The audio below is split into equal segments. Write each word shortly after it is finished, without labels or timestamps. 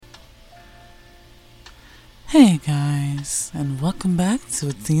Hey guys, and welcome back to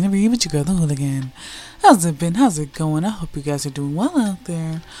Athena Reed with your girl the Hooligan. How's it been? How's it going? I hope you guys are doing well out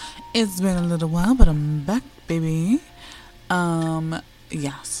there. It's been a little while, but I'm back, baby.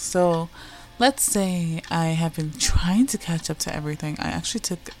 So let's say I have been trying to catch up to everything. I actually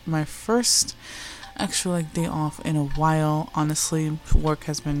took my first actual day off in a while. Honestly, work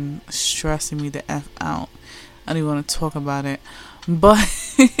has been stressing me the F out. I don't even want to talk about it. But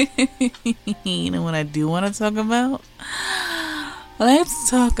you know what I do want to talk about? Let's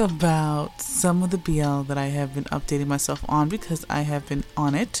talk about some of the BL that I have been updating myself on because I have been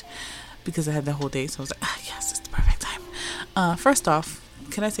on it because I had the whole day. So I was like, yes, it's the perfect time. First off,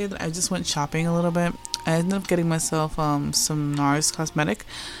 can I say that I just went shopping a little bit? I ended up getting myself some NARS cosmetic.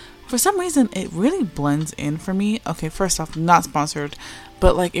 For some reason, it really blends in for me. Okay, first off, not sponsored,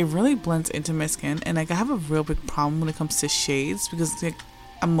 but like it really blends into my skin, and like I have a real big problem when it comes to shades because like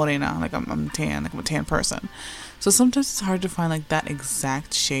I'm morena, like I'm tan, like I'm a tan person. So sometimes it's hard to find like that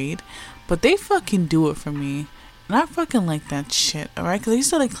exact shade, but they fucking do it for me, and I fucking like that shit. Alright, because I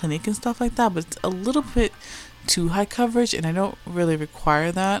used to like Clinique and stuff like that, but it's a little bit too high coverage, and I don't really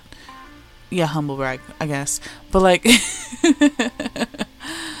require that. Yeah, humble brag, I guess, but like.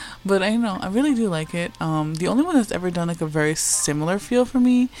 But I know, I really do like it. The only one that's ever done like a very similar feel for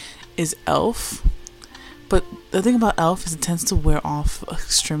me is e.l.f. But the thing about e.l.f. is it tends to wear off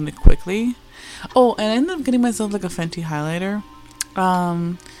extremely quickly. Oh, and I ended up getting myself like a Fenty highlighter.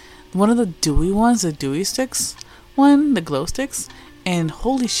 One of the dewy ones, the dewy sticks one, the glow sticks. And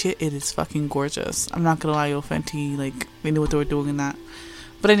holy shit, it is fucking gorgeous. I'm not gonna lie, yo, Fenty, like, they knew what they were doing in that.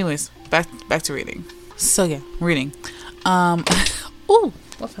 But anyways, back to reading. So yeah, reading. Ooh!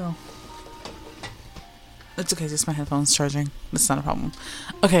 What fell? It's okay, just my headphones charging. That's not a problem.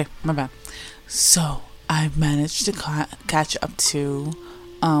 Okay, my bad. So, I've managed to catch up to,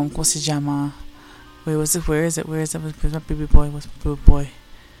 what's it, llama? Wait, where is it? Where's my baby boy? What's my baby boy?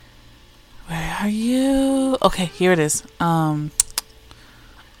 Where are you? Okay, here it is.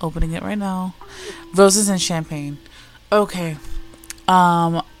 Opening it right now. Roses and Champagne. Okay.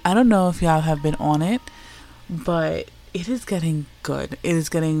 I don't know if y'all have been on it, but it is getting good. It is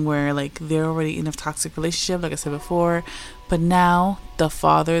getting where like they're already in a toxic relationship, like I said before, but now the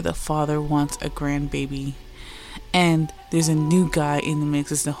father wants a grandbaby, and there's a new guy in the mix.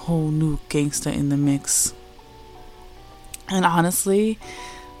 There's a whole new gangster in the mix, and honestly,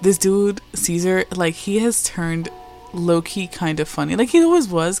 this dude Caesar, like he has turned low-key kind of funny. Like he always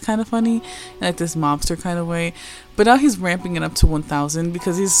was kind of funny in like this mobster kind of way, but now he's ramping it up to 1000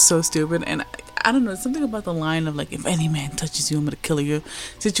 because he's so stupid. And I don't know, something about the line of like, if any man touches you, I'm gonna kill you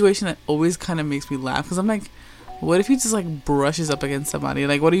situation that always kind of makes me laugh, because I'm like, what if he just like brushes up against somebody?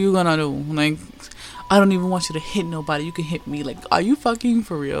 Like, what are you gonna do? Like, I don't even want you to hit nobody, you can hit me. Like, are you fucking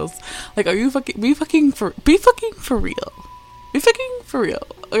for reals? Like, are you fucking be fucking for real? Be fucking for real.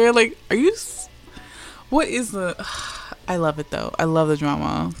 Or like, are you what is the I love it though. I love the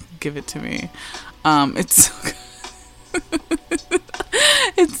drama. Give it to me. It's so good.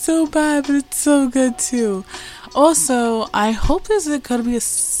 It's so bad, but it's so good too. Also, I hope there's going to be a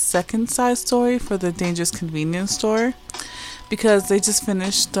second side story for the Dangerous Convenience Store, because they just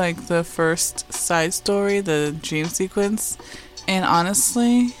finished like the first side story, the dream sequence, and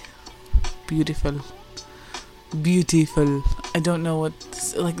honestly, beautiful. I don't know what,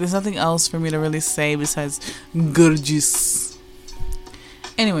 like, there's nothing else for me to really say besides gorgeous.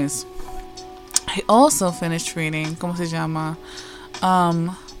 Anyways, I also finished reading ¿Cómo se llama?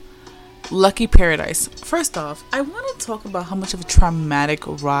 Lucky Paradise. First off, I want to talk about how much of a traumatic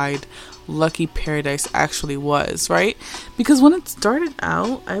ride Lucky Paradise actually was, right? Because when it started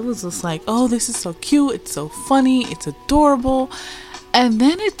out, I was just like, oh, this is so cute, it's so funny, it's adorable. And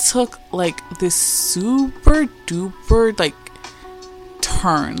then it took like this super duper like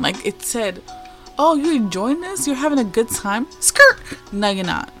turn. Like it said, oh, you're enjoying this? You're having a good time? Skirt! No, you're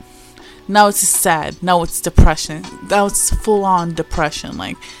not. Now it's sad. Now it's depression. Now it's full on depression.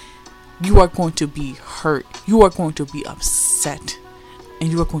 Like, you are going to be hurt. You are going to be upset.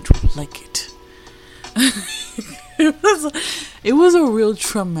 And you are going to like it. It was a real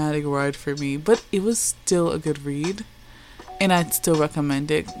traumatic ride for me. But it was still a good read. And I'd still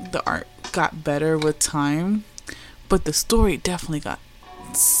recommend it. The art got better with time. But the story definitely got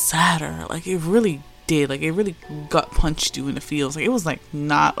sadder. Like, it really did. Like, it really gut punched you in the feels. Like, it was like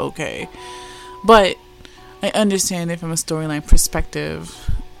not okay. But I understand it from a storyline perspective.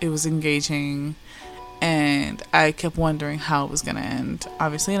 It was engaging, and I kept wondering how it was gonna end.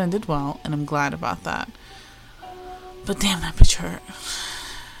 Obviously it ended well, and I'm glad about that. But damn, that bitch hurt.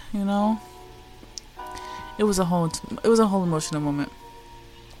 You know? It was a whole emotional moment.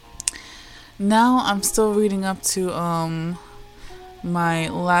 Now I'm still reading up to my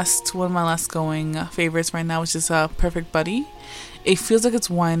last one of my last going favorites right now, which is Perfect Buddy. It feels like it's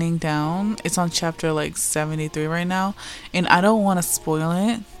winding down. It's on chapter like 73 right now, and I don't want to spoil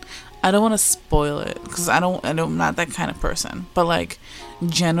it. Because I'm not that kind of person. But like,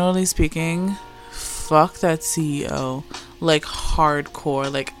 generally speaking, fuck that CEO. Like,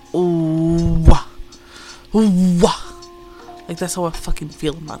 hardcore. Like, ooh, ooh. Like, that's how I fucking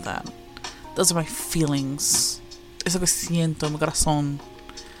feel about that. Those are my feelings. Eso que siento en mi corazón.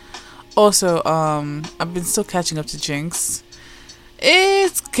 Also, I've been still catching up to Jinx.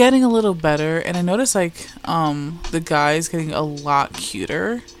 It's getting a little better, and I noticed like the guy's getting a lot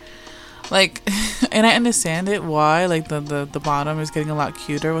cuter. Like, and I understand it why, like the bottom is getting a lot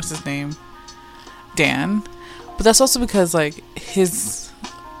cuter. What's his name? Dan. But that's also because like his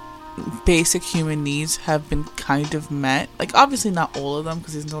basic human needs have been kind of met. Like, obviously not all of them,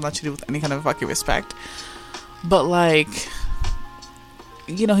 because he's not treated with any kind of fucking respect. But like,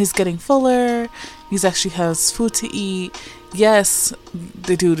 you know, he's getting fuller. He's actually has food to eat. Yes,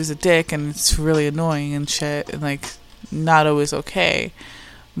 the dude is a dick and it's really annoying and shit and like not always okay.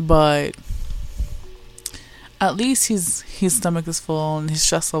 But at least his stomach is full and his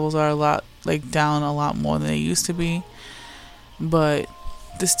stress levels are a lot like down a lot more than they used to be. But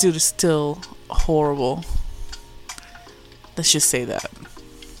this dude is still horrible. Let's just say that.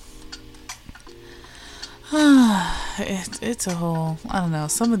 It's a whole, I don't know,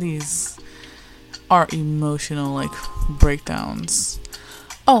 some of these are emotional like breakdowns.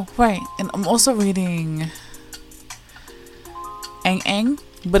 Oh right, and I'm also reading Ang,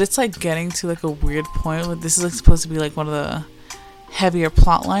 but it's like getting to like a weird point where this is like supposed to be like one of the heavier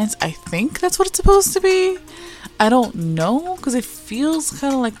plot lines. I think that's what it's supposed to be. I don't know, because it feels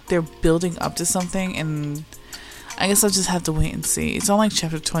kind of like they're building up to something, and I guess I'll just have to wait and see. It's on like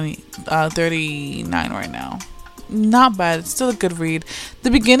chapter 39 right now. Not bad. It's still a good read. The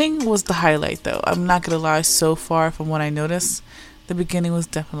beginning was the highlight, though. I'm not gonna lie. So far, from what I noticed, the beginning was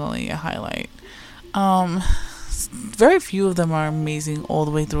definitely a highlight. Very few of them are amazing all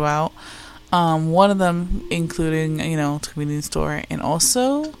the way throughout. One of them, including, you know, convenience store, and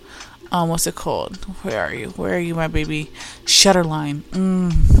also, what's it called? Where are you, my baby? Shutterline.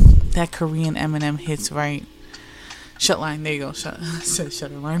 That Korean Eminem hits right. Shutline, there you go.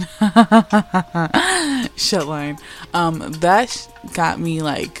 Shutterline. Shutline. That got me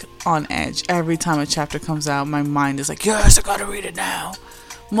like on edge. Every time a chapter comes out, my mind is like, yes, I gotta read it now.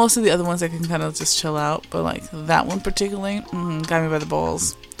 Most of the other ones I can kind of just chill out, but like that one particularly, got me by the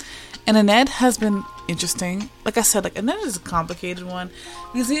balls. And Aned has been interesting. Like I said, like Aned is a complicated one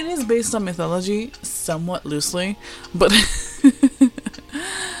because it is based on mythology, somewhat loosely, but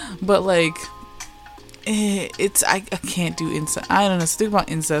but like. I can't do incest. I don't know. Something about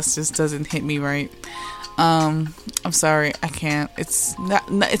incest just doesn't hit me right. I'm sorry, I can't. It's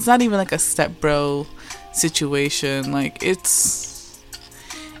not even like a stepbro situation. Like it's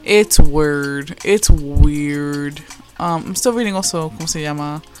weird. It's weird. I'm still reading also ¿Cómo se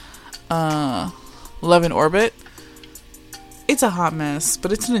llama? Love in Orbit. It's a hot mess,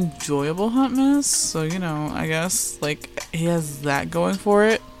 but it's an enjoyable hot mess. So, you know, I guess like he has that going for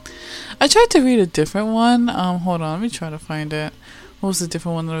it. I tried to read a different one. Hold on, let me try to find it. What was the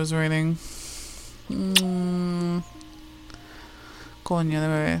different one that I was reading? Coño, de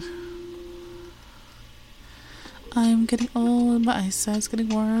ver. I'm getting old, my eyesight's getting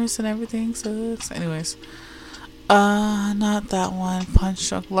worse, and everything sucks. Anyways. Not that one. Punch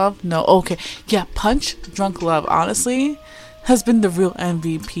Drunk Love? No, okay. Yeah, Punch Drunk Love, honestly, has been the real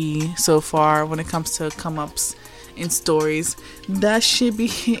MVP so far when it comes to come-ups in stories. That shit be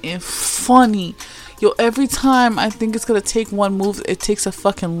hitting funny. Yo, every time I think it's gonna take one move, it takes a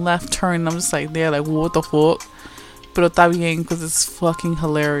fucking left turn. And I'm just like, there, like, what the fuck? Pero está bien, because it's fucking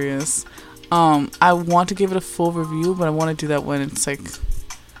hilarious. I want to give it a full review, but I want to do that when it's like,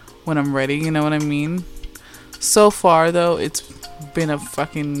 when I'm ready, you know what I mean? So far, though, it's been a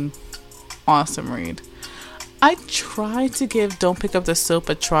fucking awesome read. I tried to give Don't Pick Up the Soap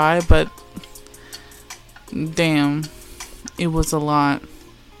a try, but damn, it was a lot.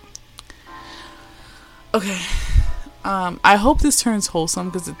 Okay. I hope this turns wholesome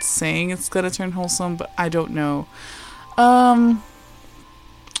because it's saying it's gonna turn wholesome, but I don't know.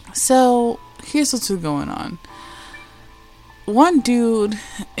 So here's what's going on. One dude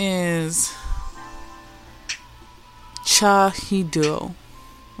is Cha Hee-do,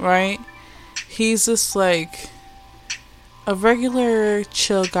 right? He's just like a regular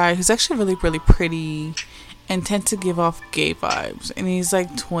chill guy who's actually really, really pretty and tend to give off gay vibes. And he's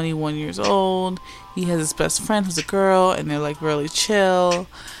like 21 years old. He has his best friend who's a girl, and they're like really chill.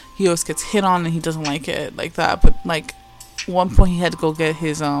 he always gets hit on and he doesn't like it like that. But like one point he had to go get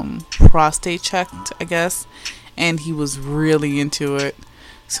his prostate checked, I guess, and he was really into it.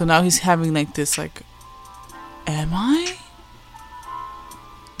 So now he's having like this like, am I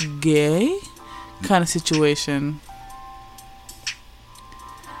gay kind of situation.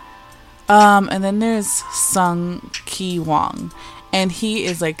 And then there's Sung Ki Wong, and he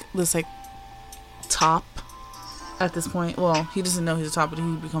is like this like top at this point. Well, he doesn't know he's a top, but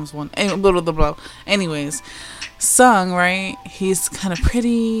he becomes one. Anyway, blah, blah, blah, blah. Anyways, Sung, right? He's kind of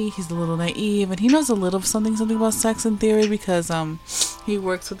pretty. He's a little naive, and he knows a little something about sex in theory because he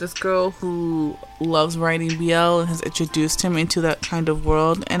works with this girl who loves writing BL and has introduced him into that kind of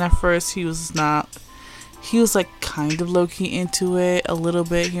world. And at first, he was not. He was like kind of low key into it a little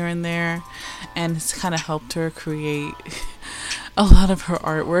bit here and there, and it's kind of helped her create a lot of her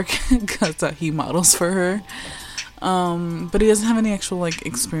artwork because he models for her. But he doesn't have any actual like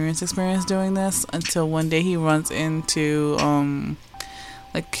experience doing this until one day he runs into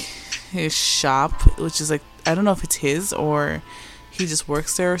like his shop, which is like, I don't know if it's his or he just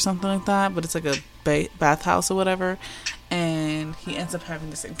works there or something like that, but it's like a bathhouse or whatever, and he ends up having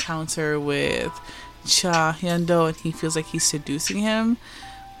this encounter with Cha Hyun-do, and he feels like he's seducing him,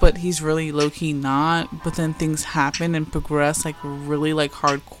 but he's really low-key not. But then things happen and progress like really like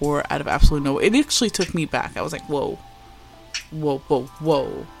hardcore out of absolutely nowhere. It actually took me back. I was like, whoa.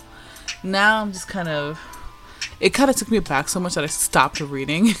 Now I'm just it kind of took me back so much that I stopped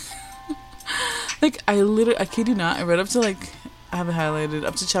reading. Like I kid you not, I read up to like, I have it highlighted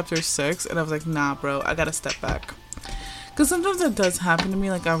up to chapter 6, and I was like, nah bro, I gotta step back. Because sometimes that does happen to me.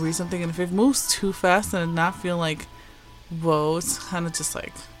 Like, I'll read something, and if it moves too fast, then I not feel like, whoa, it's kind of just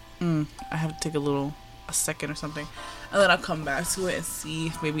like, I have to take a second or something. And then I'll come back to it and see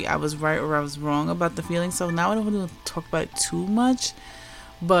if maybe I was right or I was wrong about the feeling. So now I don't want to talk about it too much,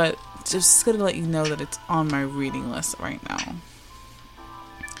 but just going to let you know that it's on my reading list right now.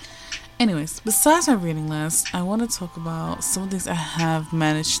 Anyways, besides my reading list, I want to talk about some things I have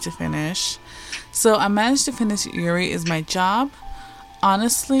managed to finish. So I managed to finish Yuri Is My Job.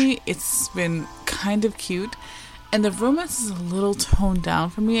 Honestly, it's been kind of cute. And the romance is a little toned down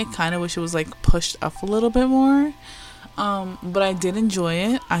for me. I kind of wish it was like pushed up a little bit more. But I did enjoy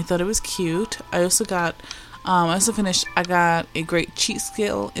it. I thought it was cute. I also got a great cheat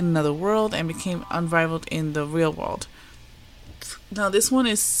skill in Another World and became unrivaled in the real world. Now this one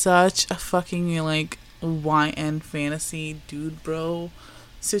is such a fucking like YN fantasy dude bro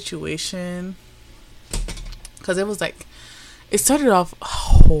situation. Because it was like, it started off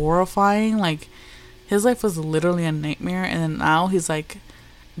horrifying. Like, his life was literally a nightmare. And then now he's like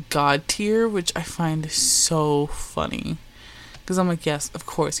God tier, which I find so funny. Because I'm like, yes, of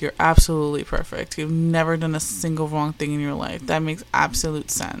course, you're absolutely perfect. You've never done a single wrong thing in your life. That makes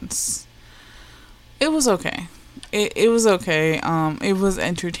absolute sense. It was okay. It was okay. It was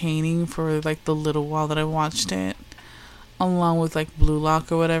entertaining for like the little while that I watched it. Along with like Blue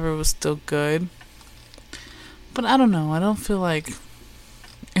Lock or whatever, it was still good. But I don't know. I don't feel like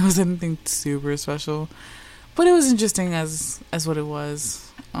it was anything super special. But it was interesting as what it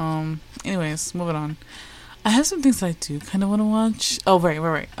was. Anyways, moving on. I have some things that I do kind of want to watch. Oh,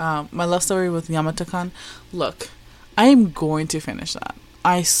 right. My Love Story with Yamato-kan. Look, I am going to finish that.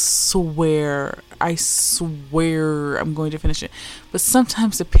 I swear I'm going to finish it. But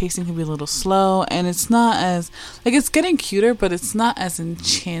sometimes the pacing can be a little slow, and it's not as, like, it's getting cuter, but it's not as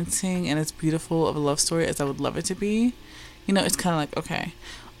enchanting and as beautiful of a love story as I would love it to be. You know, it's kind of like, okay,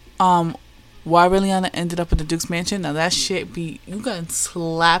 why Reliana ended up in the Duke's mansion? Now that shit you can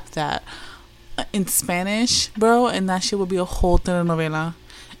slap that in Spanish, bro, and that shit would be a whole telenovela.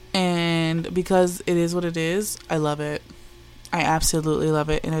 And because it is what it is, I love it. I absolutely love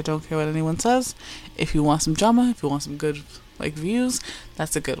it, and I don't care what anyone says. If you want some drama, if you want some good like views,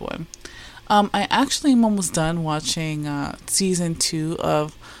 that's a good one. I actually am almost done watching season 2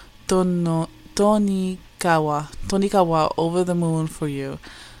 of Tonikawa Over the Moon for You.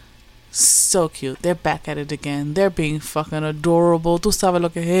 So cute. They're back at it again. They're being fucking adorable. Tu sabes lo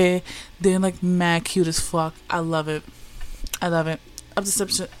que es. They're like mad cute as fuck. I love it. Already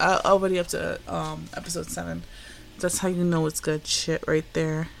up to episode 7. That's how you know it's good shit right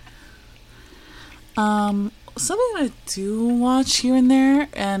there. Something I do watch here and there,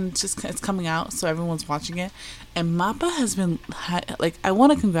 and just it's coming out, so everyone's watching it. And MAPPA has been like, I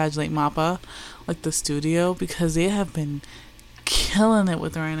want to congratulate MAPPA, like the studio, because they have been killing it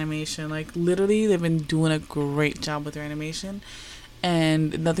with their animation. Like literally, they've been doing a great job with their animation,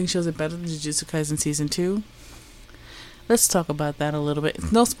 and nothing shows it better than Jujutsu Kaisen season 2. Let's talk about that a little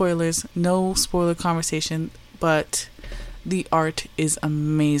bit. No spoilers, no spoiler conversation. But the art is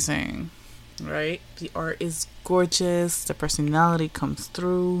amazing, right? The art is gorgeous. The personality comes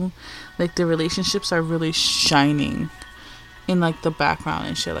through. Like, the relationships are really shining in, like, the background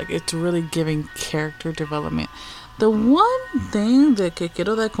and shit. Like, it's really giving character development. The one thing that que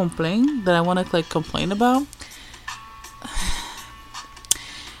quiero de complain, that I want to, like, complain about,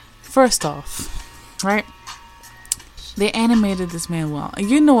 first off, right? They animated this man well.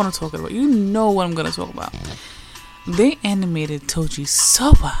 You know what I'm talking about. You know what I'm going to talk about. They animated Toji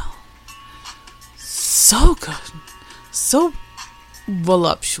so well. So good. So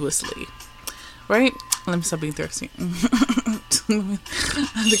voluptuously. Right? Let me stop being thirsty. I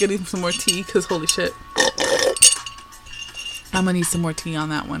think I need some more tea, because holy shit. I'm going to need some more tea on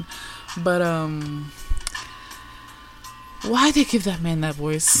that one. But, why'd they give that man that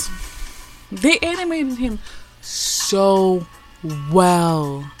voice? They animated him so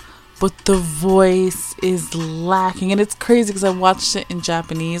well, but the voice is lacking, and it's crazy because I watched it in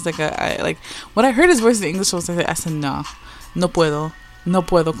Japanese. Like, I like when I heard his voice in English, I said, no puedo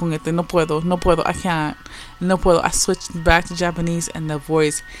con este, no puedo, I can't, no puedo. I switched back to Japanese, and the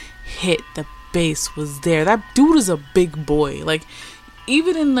voice hit, the bass was there. That dude is a big boy. Like,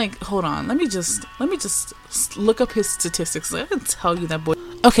 even in, like, hold on, let me just look up his statistics. I can tell you that boy.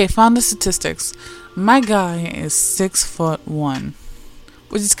 Okay, found the statistics. My guy is 6'1",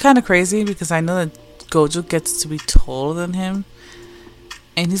 which is kind of crazy because I know that Gojo gets to be taller than him,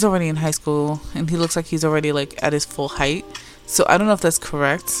 and he's already in high school, and he looks like he's already, like, at his full height. So I don't know if that's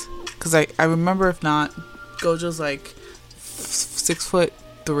correct, because I remember, if not, Gojo's like 6'3"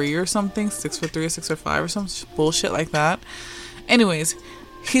 or something, 6'3" or 6'5" or some bullshit like that. Anyways,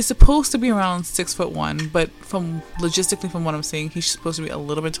 he's supposed to be around 6'1", but logistically from what I'm seeing, he's supposed to be a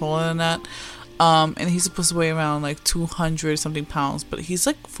little bit taller than that. And he's supposed to weigh around like 200 something pounds, but he's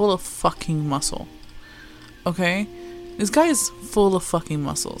like full of fucking muscle. Okay? This guy is full of fucking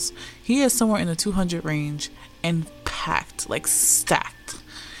muscles. He is somewhere in the 200 range and packed, like stacked.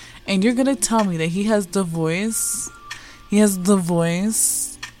 And you're gonna tell me that he has the voice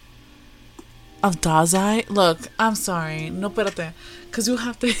of Dazai? Look, I'm sorry. No, espérate. Because you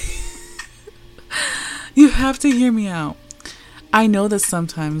have to hear me out. I know that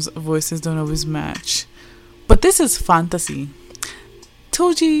sometimes voices don't always match, but this is fantasy.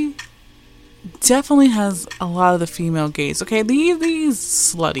 Toji definitely has a lot of the female gaze. Okay, he's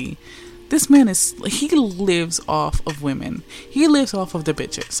slutty. This man he lives off of women. He lives off of the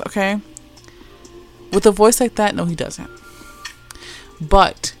bitches. Okay, with a voice like that, no, he doesn't.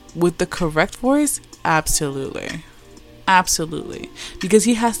 But with the correct voice, absolutely, because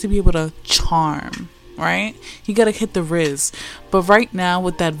he has to be able to charm. Right? He gotta hit the Riz. But right now,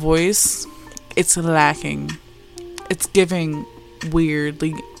 with that voice, it's lacking. It's giving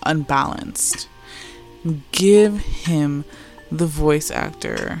weirdly unbalanced. Give him the voice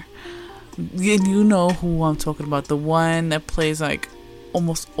actor. And you know who I'm talking about. The one that plays like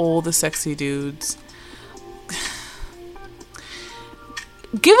almost all the sexy dudes.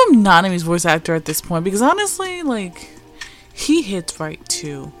 Give him Nanami's voice actor at this point, because honestly, like, he hits right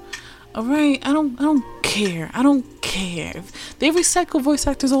too. Alright, I don't care. They recycle voice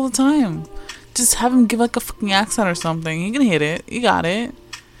actors all the time. Just have him give like a fucking accent or something. You can hit it. You got it.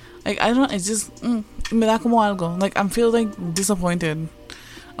 Like, it's just me da como algo. Like, I'm feeling like disappointed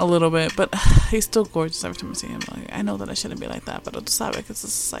a little bit, but he's still gorgeous every time I see him. Like, I know that I shouldn't be like that, but tú sabes, because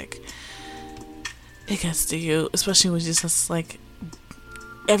it's just like, it gets to you, especially when it's just like,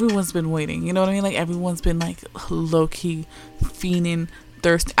 everyone's been waiting, you know what I mean? Like, everyone's been like low-key fiending,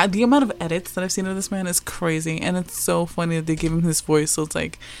 thirsty. The amount of edits that I've seen of this man is crazy, and it's so funny that they give him this voice. So it's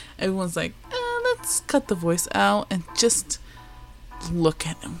like, everyone's like, let's cut the voice out and just look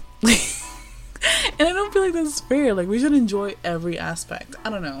at him. And I don't feel like that's fair. Like, we should enjoy every aspect.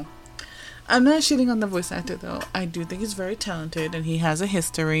 I don't know. I'm not shitting on the voice actor, though. I do think he's very talented, and he has a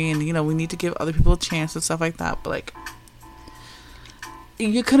history, and, you know, we need to give other people a chance and stuff like that. But, like,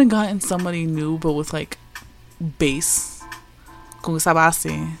 you could have gotten somebody new, but with, like, bass. Con esa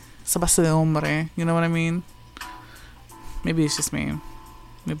base de hombre. You know what I mean? Maybe it's just me.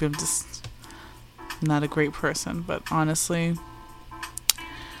 Maybe I'm just not a great person. But honestly,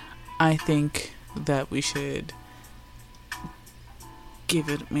 I think that we should give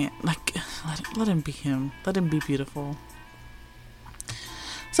it, man, like, let him be him. Let him be beautiful.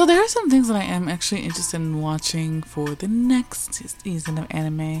 So there are some things that I am actually interested in watching for the next season of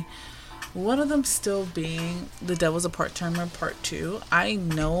anime. One of them still being The Devil's a Part-Timer Part 2. I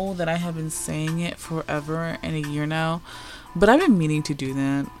know that I have been saying it forever and a year now, but I've been meaning to do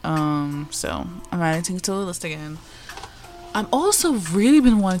that. So I'm adding it to the list again. I'm also really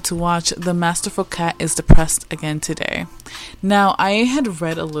been wanting to watch The Masterful Cat is Depressed again today. Now, I had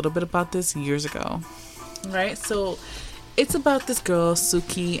read a little bit about this years ago, right? So it's about this girl,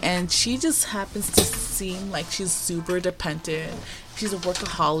 Suki, and she just happens to seem like she's super dependent. She's a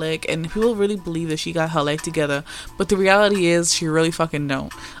workaholic, and people really believe that she got her life together, but the reality is she really fucking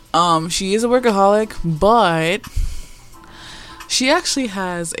don't. She is a workaholic, but she actually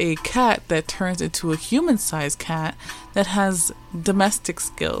has a cat that turns into a human-sized cat that has domestic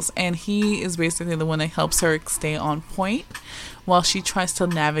skills, and he is basically the one that helps her stay on point while she tries to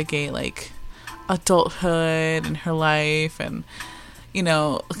navigate like adulthood and her life and, you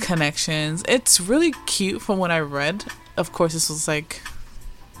know, connections. It's really cute from what I read. Of course, this was like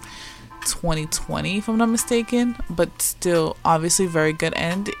 2020 if I'm not mistaken, but still obviously very good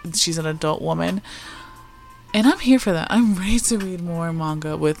end. She's an adult woman, and I'm here for that. I'm ready to read more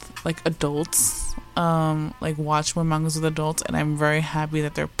manga with like adults, like watch more mangas with adults, and I'm very happy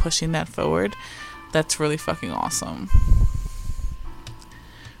that they're pushing that forward. That's really fucking awesome,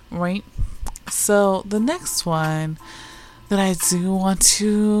 right? So the next one that I do want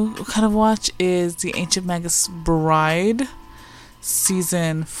to kind of watch is The Ancient Magus Bride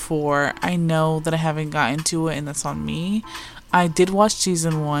season 4. I know that I haven't gotten to it, and that's on me. I did watch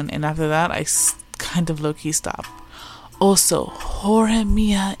season 1, and after that I kind of low-key stopped. Also,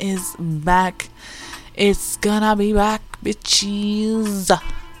 Horimiya is back. It's gonna be back, bitches.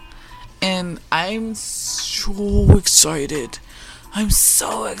 And I'm so excited. I'm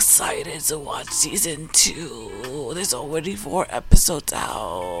so excited to watch season 2. There's already 4 episodes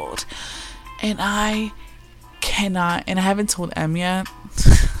out. And I cannot, and I haven't told Em yet.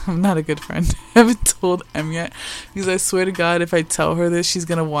 I'm not a good friend. I haven't told Em yet, because I swear to God, if I tell her this, she's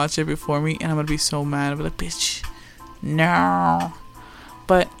gonna watch it before me, and I'm gonna be so mad. I'll be like, bitch, no.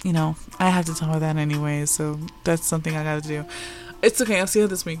 But, you know, I have to tell her that anyway, so that's something I gotta do. It's okay, I'll see her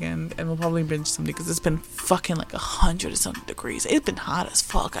this weekend, and we'll probably binge something, because it's been fucking like 100 and something degrees. It's been hot as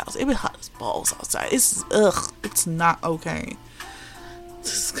fuck out. It's been hot as balls outside. It's not okay.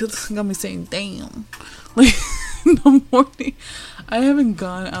 This got me saying, damn. Like, in the morning, I haven't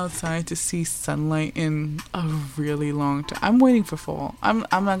gone outside to see sunlight in a really long time. I'm waiting for fall. I'm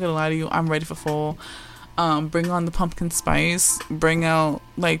not gonna lie to you, I'm ready for fall. Bring on the pumpkin spice. Bring out,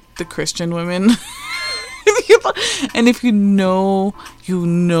 like, the Christian women. And if you know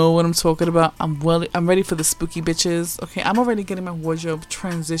what I'm talking about. I'm ready for the spooky bitches. Okay, I'm already getting my wardrobe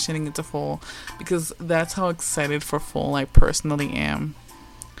transitioning into fall, because that's how excited for fall I personally am.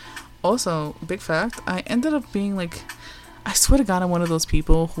 Also, big fact, I ended up being like, I swear to God, I'm one of those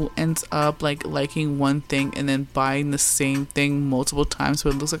people who ends up like liking one thing and then buying the same thing multiple times so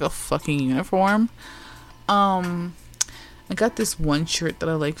it looks like a fucking uniform. I got this one shirt that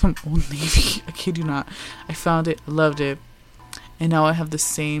I like from Old Navy. I kid you not. I found it, loved it, and now I have the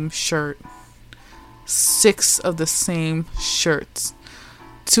same shirt. 6 of the same shirts.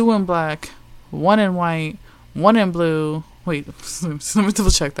 2 in black, 1 in white, 1 in blue. Wait, let me double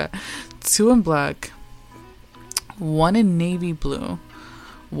check that. 2 in black, 1 in navy blue,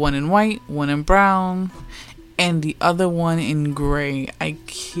 1 in white, 1 in brown, and the other one in gray. I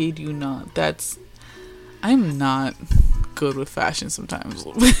kid you not. I'm not good with fashion sometimes,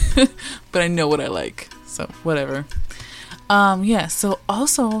 but I know what I like, so whatever. Yeah, so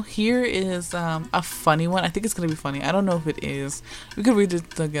also here is a funny one. I think it's gonna be funny. I don't know if it is. We could read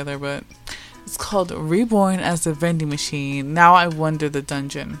it together, but it's called Reborn as a Vending Machine. Now I Wonder the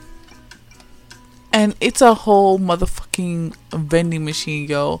Dungeon. And it's a whole motherfucking vending machine,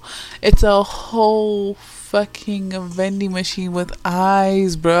 yo. It's a whole fucking vending machine with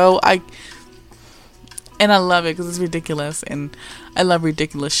eyes, bro. And I love it because it's ridiculous, and I love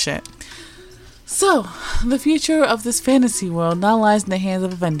ridiculous shit. So, the future of this fantasy world now lies in the hands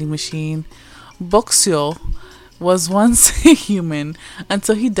of a vending machine. Boxio was once a human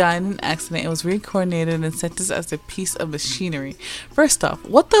until he died in an accident and was reincarnated and sentenced as a piece of machinery. First off,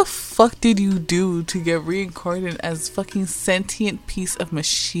 what the fuck did you do to get reincarnated as fucking sentient piece of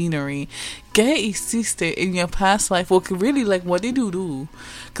machinery? ¿Qué hiciste in your past life? Well, really, like, what did you do?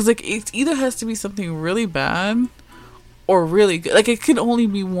 Because, like, it either has to be something really bad or really good. Like, it could only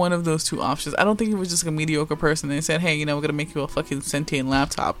be one of those 2 options. I don't think it was just like a mediocre person. They said, hey, we're gonna make you a fucking sentient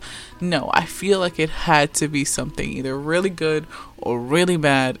laptop. No, I feel like it had to be something either really good or really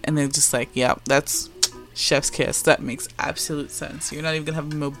bad. And they're just like, yeah, that's chef's kiss. That makes absolute sense. You're not even gonna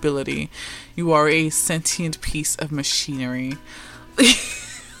have mobility. You are a sentient piece of machinery.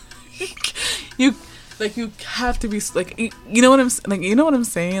 You have to be like, you know what I'm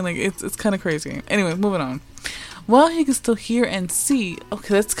saying? Like, it's kind of crazy. Anyway, moving on. While he can still hear and see,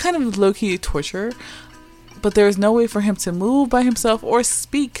 okay, that's kind of low-key torture, but there is no way for him to move by himself or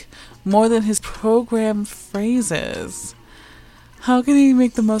speak more than his programmed phrases. How can he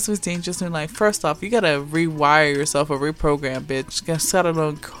make the most of his dangerous new life? First off, you gotta rewire yourself or reprogram, bitch. You gotta start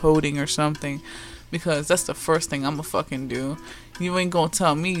learn coding or something, because that's the first thing I'ma fucking do. You ain't gonna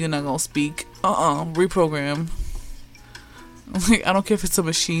tell me you're not gonna speak. Reprogram. Like, I don't care if it's a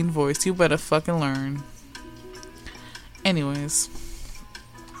machine voice. You better fucking learn. Anyways.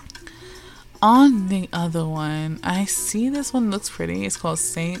 On the other one, I see this one looks pretty. It's called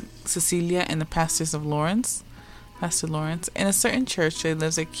Saint Cecilia and the Pastors of Lawrence. Pastor Lawrence. In a certain church, there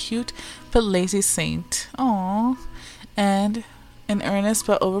lives a cute but lazy saint. Aww. And an earnest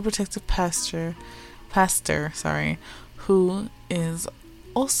but overprotective pastor, who is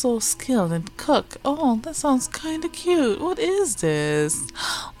also skilled in cook. Oh, that sounds kind of cute. What is this?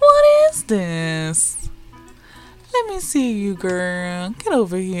 What is this? Let me see you, girl. Get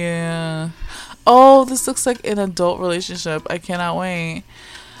over here. Oh, this looks like an adult relationship. I cannot wait.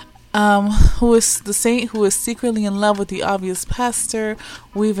 Who is the saint who is secretly in love with the obvious pastor,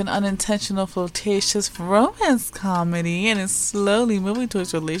 weave an unintentional flirtatious romance comedy, and is slowly moving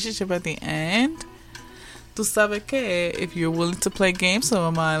towards relationship at the end. Tu sabe que? If you're willing to play games, so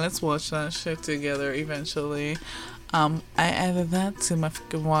am I. Let's watch that shit together eventually. I added that to my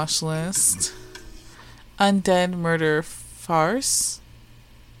fucking watch list. Undead Murder Farce.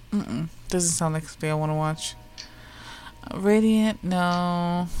 Doesn't sound like something I want to watch. Radiant,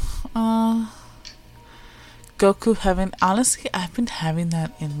 no. Goku Heaven. Honestly, I've been having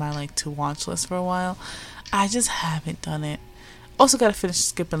that in my to watch list for a while. I just haven't done it. Also gotta finish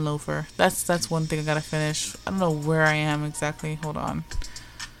Skip and Loafer. That's one thing I gotta finish. I don't know where I am exactly. Hold on.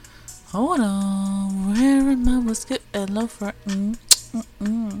 Where am I with Skip and Loafer?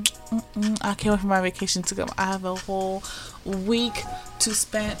 I can't wait for my vacation to come. I have a whole week to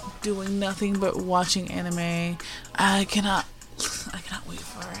spend doing nothing but watching anime. I cannot wait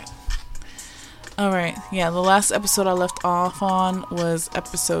for it. Alright, yeah, the last episode I left off on was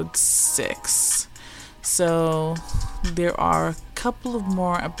episode 6. So there are a couple of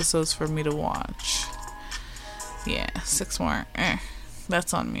more episodes for me to watch. Yeah, 6 more.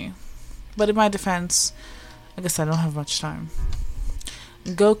 That's on me. But in my defense, I guess I don't have much time.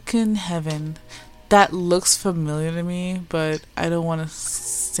 Goku Heaven. That looks familiar to me, but I don't want to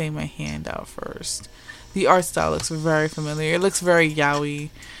say my hand out first. The art style looks very familiar. It looks very yaoi.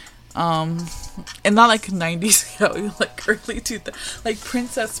 And not like 90s yaoi, like early 2000s, like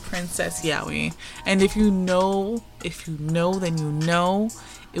princess yaoi. And if you know, then you know.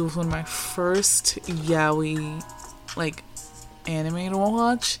 It was one of my first yaoi, anime to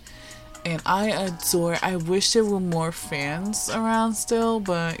watch. And I adore. I wish there were more fans around still,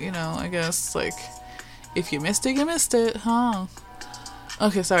 but I guess if you missed it, you missed it, huh?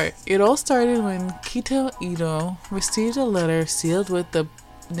 Okay, sorry. It all started when Kita Ito received a letter sealed with the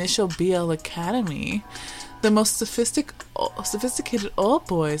initial BL Academy, the most sophisticated all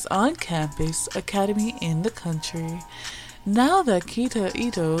boys on campus academy in the country. Now that Kita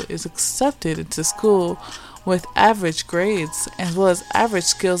Ito is accepted into school with average grades as well as average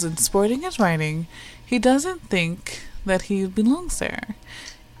skills in sporting and writing, he doesn't think that he belongs there.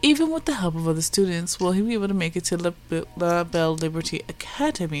 Even with the help of other students, will he be able to make it to La Belle Liberty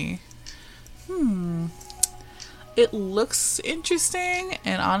Academy? It looks interesting,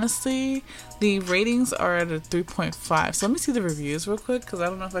 and honestly, the ratings are at a 3.5. So let me see the reviews real quick, because I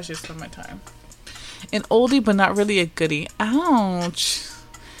don't know if I should spend my time. An oldie, but not really a goodie. Ouch.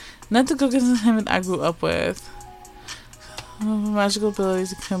 Not the Goku Heaven I grew up with. Magical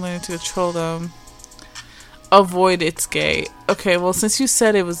abilities can learn to control them. Avoid it's gay. Okay, well, since you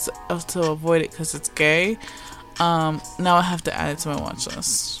said it was to avoid it because it's gay, now I have to add it to my watch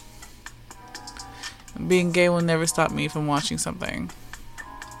list. Being gay will never stop me from watching something.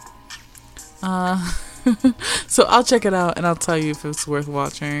 So I'll check it out and I'll tell you if it's worth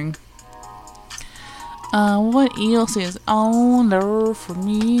watching. What else is on there for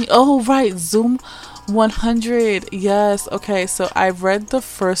me? Oh, right, Zoom 100. Yes, okay, so I read the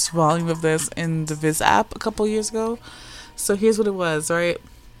first volume of this in the Viz app a couple years ago. So here's what it was, right?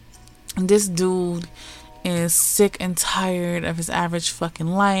 This dude is sick and tired of his average fucking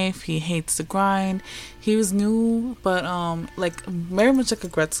life. He hates the grind. He was new, but very much like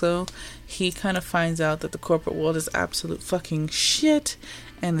Agretsuko, he kind of finds out that the corporate world is absolute fucking shit,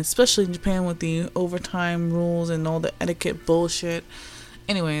 and especially in Japan with the overtime rules and all the etiquette bullshit.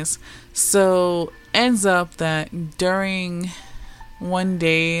 Anyways, so ends up that during one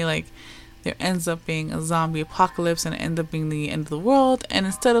day, there ends up being a zombie apocalypse and it ends up being the end of the world. And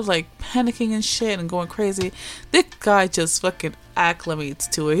instead of like panicking and shit and going crazy, this guy just fucking acclimates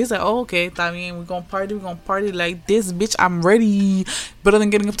to it. He's like, oh, okay, I mean, we're gonna party like this, bitch. I'm ready. Better than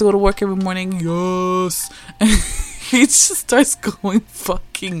getting up to go to work every morning. Yes. He just starts going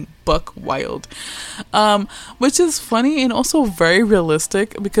fucking buck wild, which is funny and also very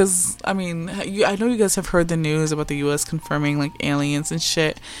realistic because, I mean, I know you guys have heard the news about the U.S. confirming like aliens and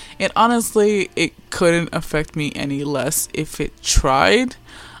shit, and honestly, it couldn't affect me any less if it tried.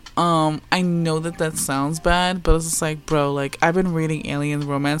 I know that sounds bad, but it's just like, bro, like, I've been reading alien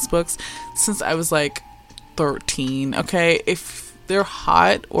romance books since I was like 13, okay? If they're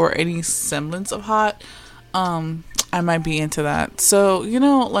hot or any semblance of hot, I might be into that. So, you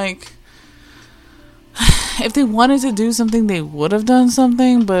know, like, if they wanted to do something, they would have done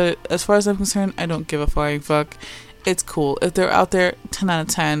something, but as far as I'm concerned, I don't give a flying fuck. It's cool. If they're out there, 10 out of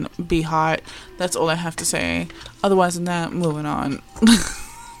 10, be hot. That's all I have to say. Otherwise than that, moving on.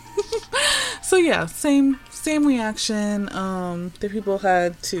 So yeah, same reaction that people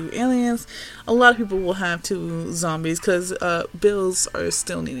had to aliens. A lot of people will have to zombies because bills are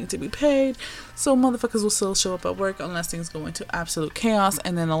still needing to be paid. So motherfuckers will still show up at work unless things go into absolute chaos,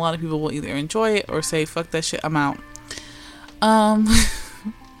 and then a lot of people will either enjoy it or say, fuck that shit, I'm out.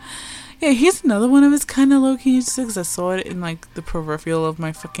 Yeah, here's another one of his kind of low-key interesting because I saw it in like the peripheral of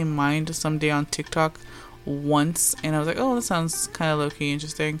my fucking mind someday on TikTok once, and I was like, oh, that sounds kind of low-key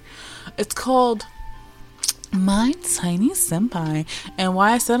interesting. It's called My Tiny Senpai, and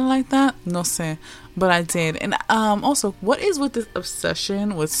why I said it like that, no sé, but I did. And also, what is with this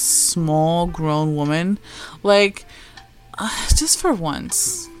obsession with small grown women? Like, just for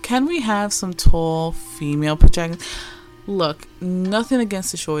once, can we have some tall female protagonists? Look, nothing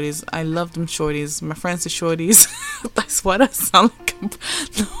against the shorties. I love them shorties. My friends are shorties. That's why that sound like no,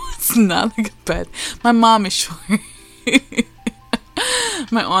 it's not like a bed. My mom is short.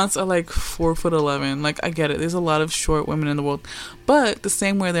 My aunts are like 4'11". Like, I get it. There's a lot of short women in the world, but the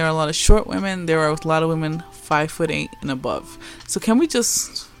same way there are a lot of short women, there are a lot of women 5'8" and above. So can we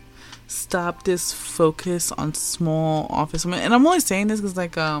just stop this focus on small office women? And I'm only saying this because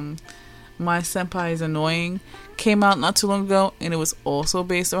like My Senpai is Annoying came out not too long ago, and it was also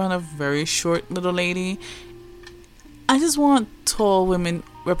based around a very short little lady. I just want tall women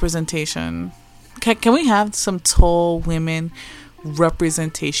representation. Can we have some tall women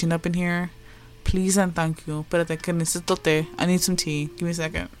representation up in here? Please and thank you. Espérate, que necesito té. I need some tea. Give me a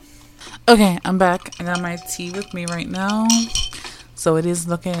second. Okay, I'm back. I got my tea with me right now. So it is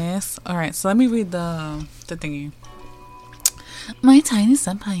lo que es. Alright, so let me read the thingy. My Tiny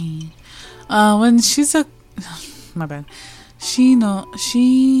Senpai. When she's a... My bad. Shinozaki.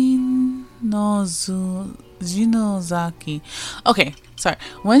 Okay, sorry.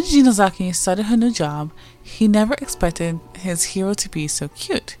 When Shinozaki started her new job, he never expected his hero to be so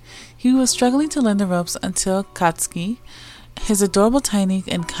cute. He was struggling to learn the ropes until Katsuki, his adorable, tiny,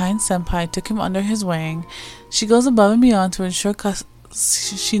 and kind senpai, took him under his wing. She goes above and beyond to ensure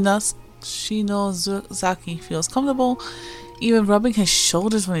Shinozaki feels comfortable, even rubbing his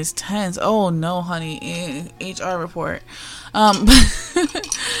shoulders when he's tense. Oh no, honey, HR report.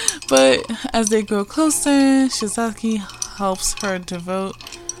 But as they grow closer, Shizaki helps her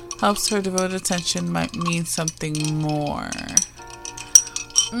devoted attention might mean something more.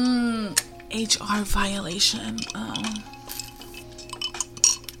 HR violation.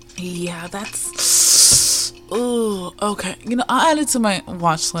 Yeah, that's... Oh, okay. You know, I'll add it to my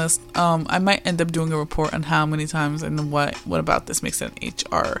watch list. I might end up doing a report on how many times and what about this makes an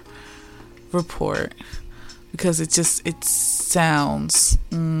HR report. Because it sounds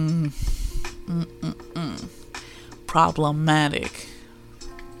problematic.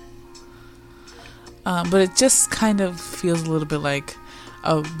 But it just kind of feels a little bit like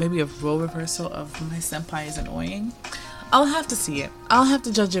maybe a role reversal of My Senpai is Annoying. I'll have to see it. I'll have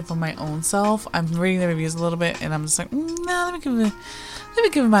to judge it for my own self. I'm reading the reviews a little bit, and I'm just like, nah, let me give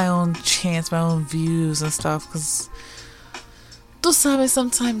it my own chance, my own views and stuff. Because, tú sabes,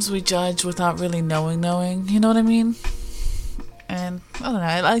 sometimes we judge without really knowing. You know what I mean? And I don't know.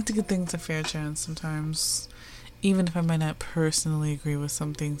 I like to give things a fair chance sometimes, even if I might not personally agree with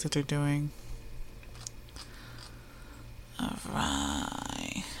some things that they're doing.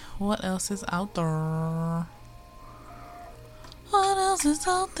 Alright. What else is out there? What else is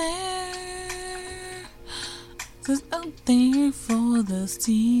out there? Is out there for the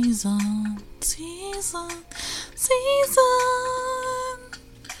season.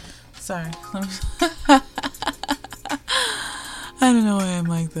 Sorry. I don't know why I'm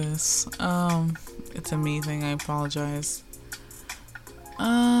like this. It's amazing. I apologize.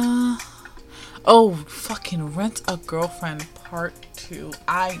 Oh, fucking Rent a Girlfriend Part 2.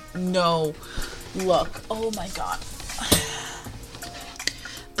 I know. Look. Oh my god.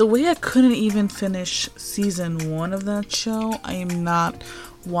 The way I couldn't even finish season 1 of that show, I am not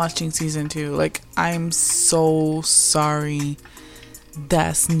watching season 2. Like, I'm so sorry.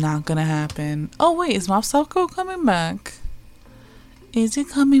 That's not gonna happen. Oh wait, is Mob Psycho coming back? Is it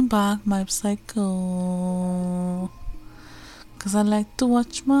coming back, Mob Psycho? Cause I like to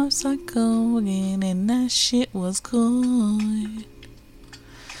watch Mob Psycho again, and that shit was good.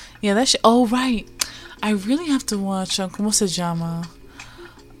 Yeah, that shit. Oh right, I really have to watch. ¿Cómo se llama?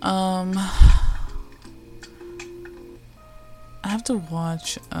 I have to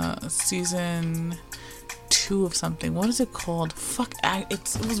watch season 2 of something. What is it called? Fuck,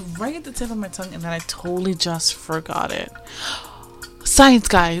 it was right at the tip of my tongue, and then I totally just forgot it. Science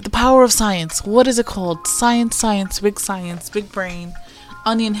Guy, The Power of Science. What is it called? Science, big brain,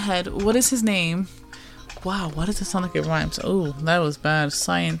 onion head. What is his name? Wow, why does it sound like it rhymes? Oh, that was bad.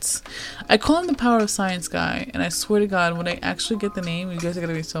 Science. I call him The Power of Science Guy, and I swear to God, when I actually get the name, you guys are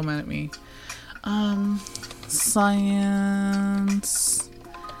gonna be so mad at me. Science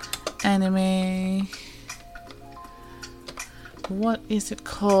anime. What is it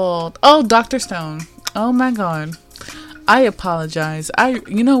called? Oh, Dr. Stone. Oh my God. I apologize.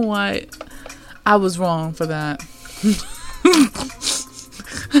 You know what? I was wrong for that.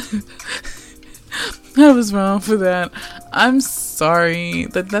 I was wrong for that. I'm sorry.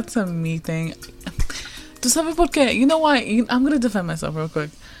 That's a me thing. ¿Tú sabes por qué? You know why? I'm gonna defend myself real quick.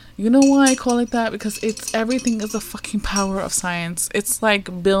 You know why I call it that? Because everything is a fucking power of science. It's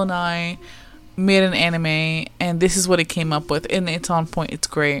like Bill Nye made an anime, and this is what it came up with, and it's on point. It's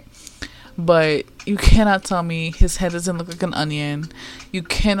great. But you cannot tell me his head doesn't look like an onion. You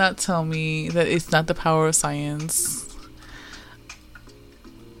cannot tell me that it's not the power of science.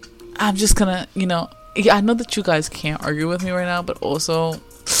 I'm just gonna, I know that you guys can't argue with me right now, but also,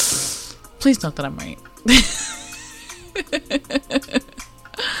 please note that I'm right.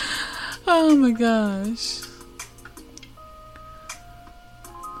 Oh my gosh.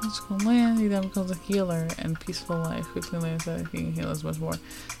 Magical land, he then becomes a healer and peaceful life. Quickly learns that he can heal as much more.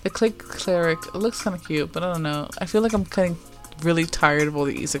 The cleric, it looks kind of cute, but I don't know. I feel like I'm getting really tired of all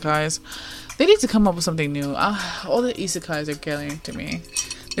the isekais. They need to come up with something new. All the isekais are getting to me.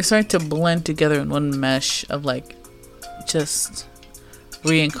 They're starting to blend together in one mesh of like just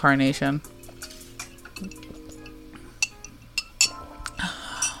reincarnation.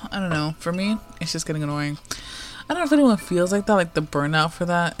 I don't know. For me, it's just getting annoying. I don't know if anyone feels like that, like the burnout for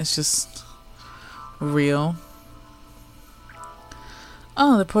that. It's just real.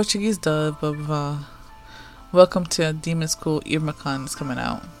 Oh, the Portuguese dub of Welcome to Demon School Irma-kun is coming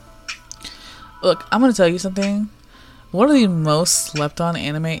out. Look, I'm going to tell you something. One of the most slept on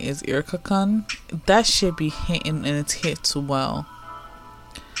anime is Irka-kun. That shit be hitting, and it's hits well.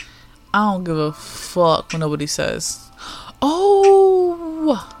 I don't give a fuck when nobody says.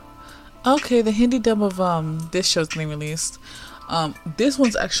 Oh! Okay, the Hindi dub of this show's getting released. This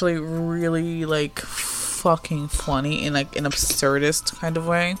one's actually really like fucking funny in like an absurdist kind of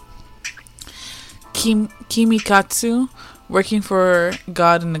way. Kimikatsu, working for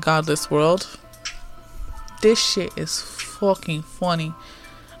God in the godless world. This shit is fucking funny.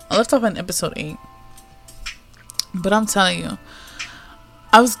 I left off on episode 8, but I'm telling you,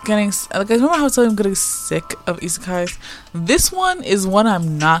 I was getting, like, I remember how I was telling you I'm getting sick of isekais. This one is one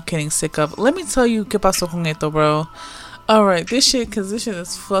I'm not getting sick of. Let me tell you, ¿qué pasó con esto, bro? Alright, this shit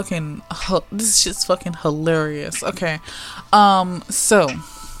is fucking, this shit's fucking hilarious. Okay, so,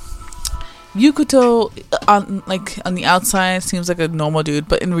 Yukuto, on the outside, seems like a normal dude,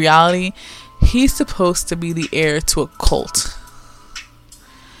 but in reality, he's supposed to be the heir to a cult.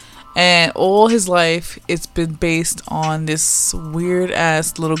 And all his life, it's been based on this weird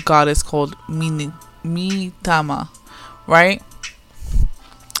ass little goddess called Mitama, right?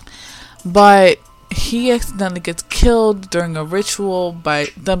 But he accidentally gets killed during a ritual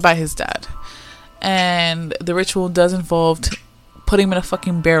done by his dad. And the ritual does involve putting him in a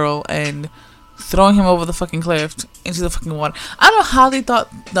fucking barrel and throwing him over the fucking cliff into the fucking water. I don't know how they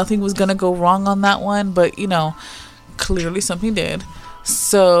thought nothing was gonna go wrong on that one, but clearly something did.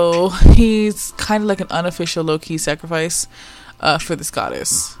 So he's kind of like an unofficial low-key sacrifice for this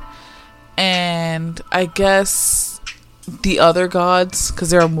goddess. And I guess the other gods,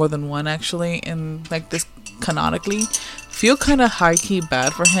 because there are more than one actually in like this canonically, feel kind of high-key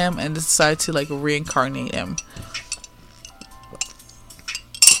bad for him and decide to like reincarnate him.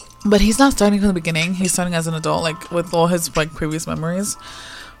 But he's not starting from the beginning. He's starting as an adult, like with all his like previous memories.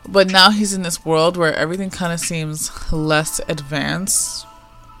 But now he's in this world where everything kind of seems less advanced.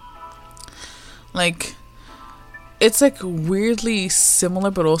 Like, it's like weirdly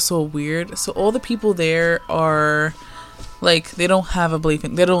similar, but also weird. So all the people there are like, they don't have a belief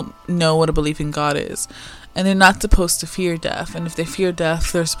in, they don't know what a belief in God is. And they're not supposed to fear death. And if they fear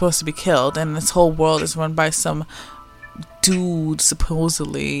death, they're supposed to be killed. And this whole world is run by some dude,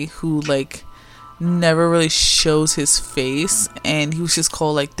 supposedly, who, like, never really shows his face. And he was just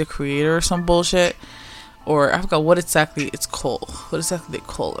called, like, the creator or some bullshit. Or, I forgot what exactly it's called. What exactly they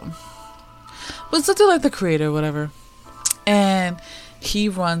call him. But it's something like the creator, whatever. And he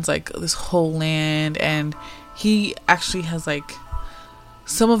runs, like, this whole land. And he actually has, like,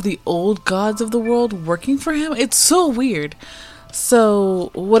 some of the old gods of the world working for him. It's so weird. So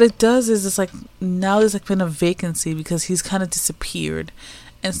what it does is, it's like, now there's like been a vacancy because he's kind of disappeared,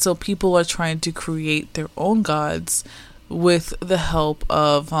 and so people are trying to create their own gods with the help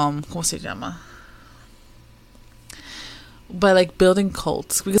of ¿cómo se llama? By like building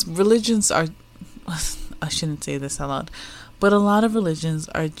cults, because religions are, I shouldn't say this out loud, but a lot of religions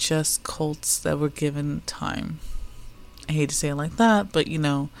are just cults that were given time. I hate to say it like that, but you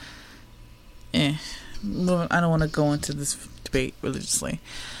know, I don't want to go into this debate religiously.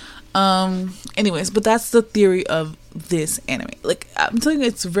 Anyways, but that's the theory of this anime. Like, I'm telling you,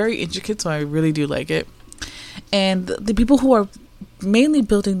 it's very intricate, so I really do like it. And the people who are mainly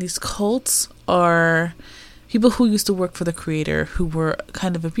building these cults are people who used to work for the creator, who were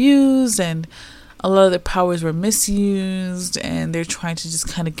kind of abused, and a lot of their powers were misused, and they're trying to just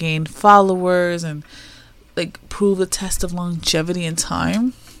kind of gain followers and like prove the test of longevity and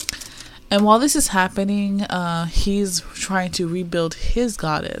time. And while this is happening, he's trying to rebuild his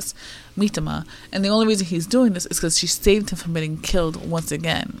goddess, Mitama. And the only reason he's doing this is because she saved him from getting killed once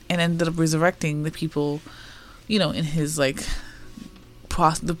again, and ended up resurrecting the people, you know, in his like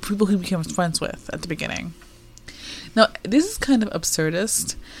the people he became friends with at the beginning. Now, this is kind of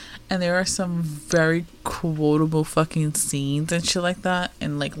absurdist, and there are some very quotable fucking scenes and shit like that,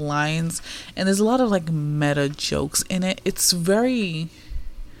 and like lines, and there's a lot of like meta jokes in it. It's very,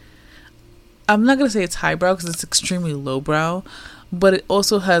 I'm not gonna say it's highbrow because it's extremely lowbrow, but it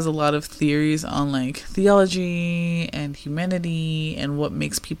also has a lot of theories on like theology and humanity and what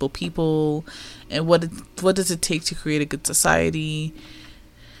makes people people, and what does it take to create a good society.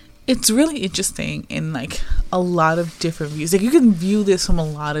 It's really interesting in like a lot of different views. Like, you can view this from a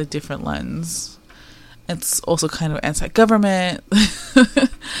lot of different lenses. It's also kind of anti-government.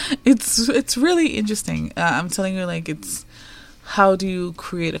 It's really interesting. I'm telling you, like, it's how do you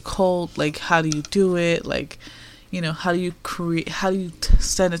create a cult? Like, how do you do it? Like, you know, how do you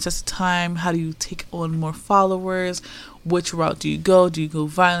stand the test of time? How do you take on more followers? Which route do you go? Do you go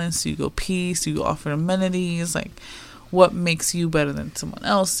violence? Do you go peace? Do you offer amenities? Like, what makes you better than someone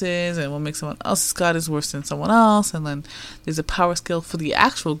else's, and what makes someone else's god is worse than someone else? And then there's a power scale for the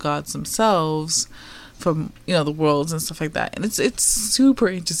actual gods themselves, from, you know, the worlds and stuff like that. And it's super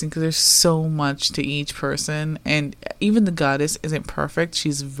interesting because there's so much to each person, and even the goddess isn't perfect.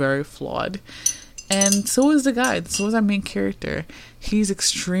 She's very flawed, and so is the guy. So is our main character. He's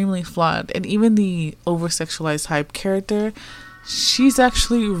extremely flawed, and even the over sexualized hype character, she's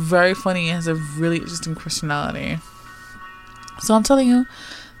actually very funny and has a really interesting personality. So I'm telling you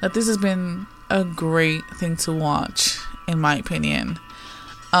that this has been a great thing to watch, in my opinion.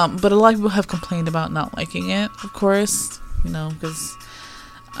 But a lot of people have complained about not liking it, of course, you know, because,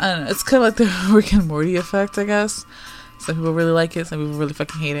 I don't know, it's kind of like the Rick and Morty effect, I guess. Some people really like it, some people really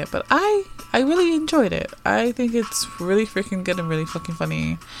fucking hate it, but I really enjoyed it. I think it's really freaking good and really fucking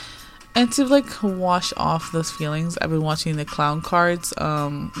funny. And to like wash off those feelings, I've been watching the clown cards,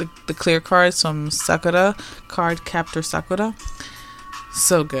 the clear cards from Sakura, Card Captor Sakura.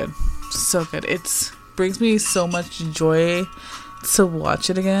 So good. So good. It brings me so much joy to watch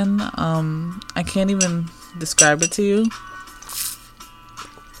it again. I can't even describe it to you.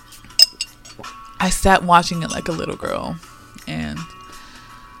 I sat watching it like a little girl, and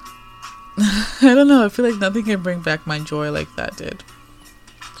I don't know, I feel like nothing can bring back my joy like that did.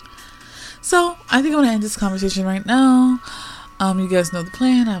 So, I think I'm going to end this conversation right now. You guys know the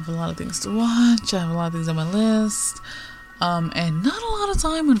plan. I have a lot of things to watch. I have a lot of things on my list. And not a lot of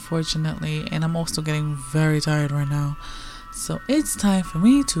time, unfortunately. And I'm also getting very tired right now. So, it's time for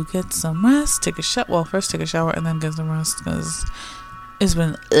me to get some rest. Take a shower. Well, first take a shower and then get some rest, because it's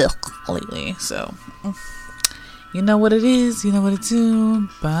been lately. So, you know what it is. You know what to do.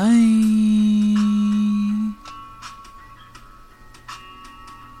 Bye.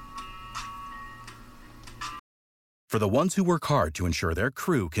 For the ones who work hard to ensure their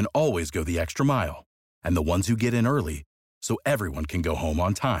crew can always go the extra mile, and the ones who get in early so everyone can go home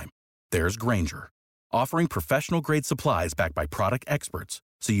on time, there's Grainger, offering professional-grade supplies backed by product experts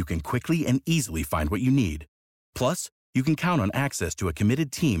so you can quickly and easily find what you need. Plus, you can count on access to a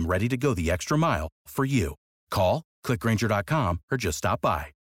committed team ready to go the extra mile for you. Call, click Grainger.com, or just stop by.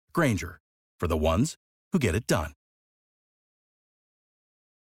 Grainger, for the ones who get it done.